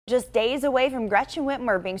just days away from Gretchen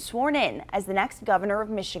Whitmer being sworn in as the next governor of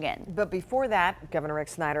Michigan. But before that, Governor Rick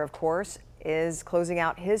Snyder, of course, is closing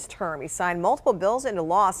out his term. He signed multiple bills into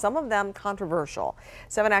law, some of them controversial.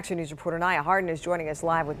 7 Action News reporter Naya Harden is joining us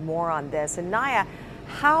live with more on this. And Naya,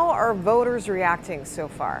 how are voters reacting so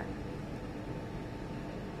far?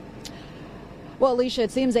 Well, Alicia,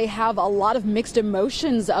 it seems they have a lot of mixed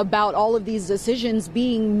emotions about all of these decisions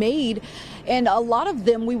being made. And a lot of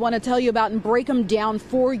them we want to tell you about and break them down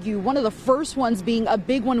for you. One of the first ones being a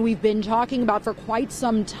big one we've been talking about for quite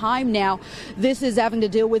some time now. This is having to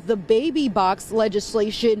deal with the baby box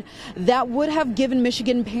legislation that would have given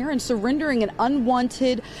Michigan parents surrendering an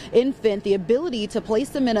unwanted infant the ability to place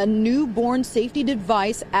them in a newborn safety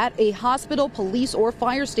device at a hospital, police, or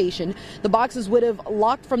fire station. The boxes would have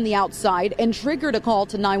locked from the outside and triggered a call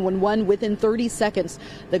to 911 within 30 seconds.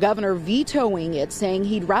 The governor vetoing it, saying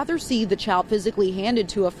he'd rather see the child physically handed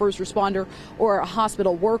to a first responder or a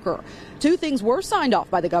hospital worker. 2 things were signed off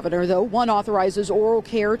by the governor, though. One authorizes oral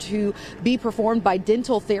care to be performed by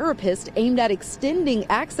dental therapists aimed at extending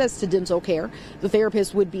access to dental care. The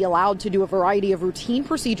therapist would be allowed to do a variety of routine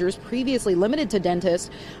procedures previously limited to dentists.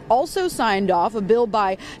 Also signed off a bill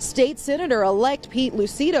by State Senator-elect Pete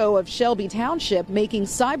Lucido of Shelby Township, making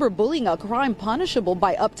cyberbullying a crime punishable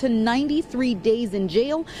by up to 93 days in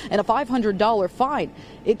jail and a $500 fine.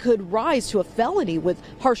 It could rise to a felony with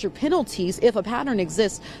harsher penalties if a pattern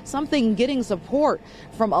exists, something getting support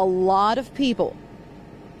from a lot of people.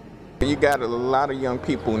 You got a lot of young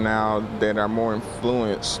people now that are more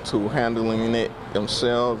influenced to handling it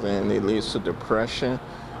themselves, and it leads to depression,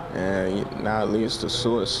 and now it leads to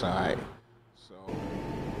suicide.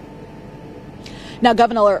 Now,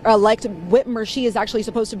 Governor-elect Whitmer, she is actually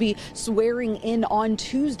supposed to be swearing in on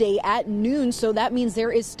Tuesday at noon, so that means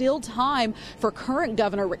there is still time for current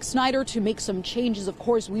Governor Rick Snyder to make some changes. Of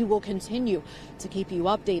course, we will continue to keep you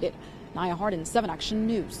updated. Naya Harden, 7 Action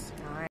News.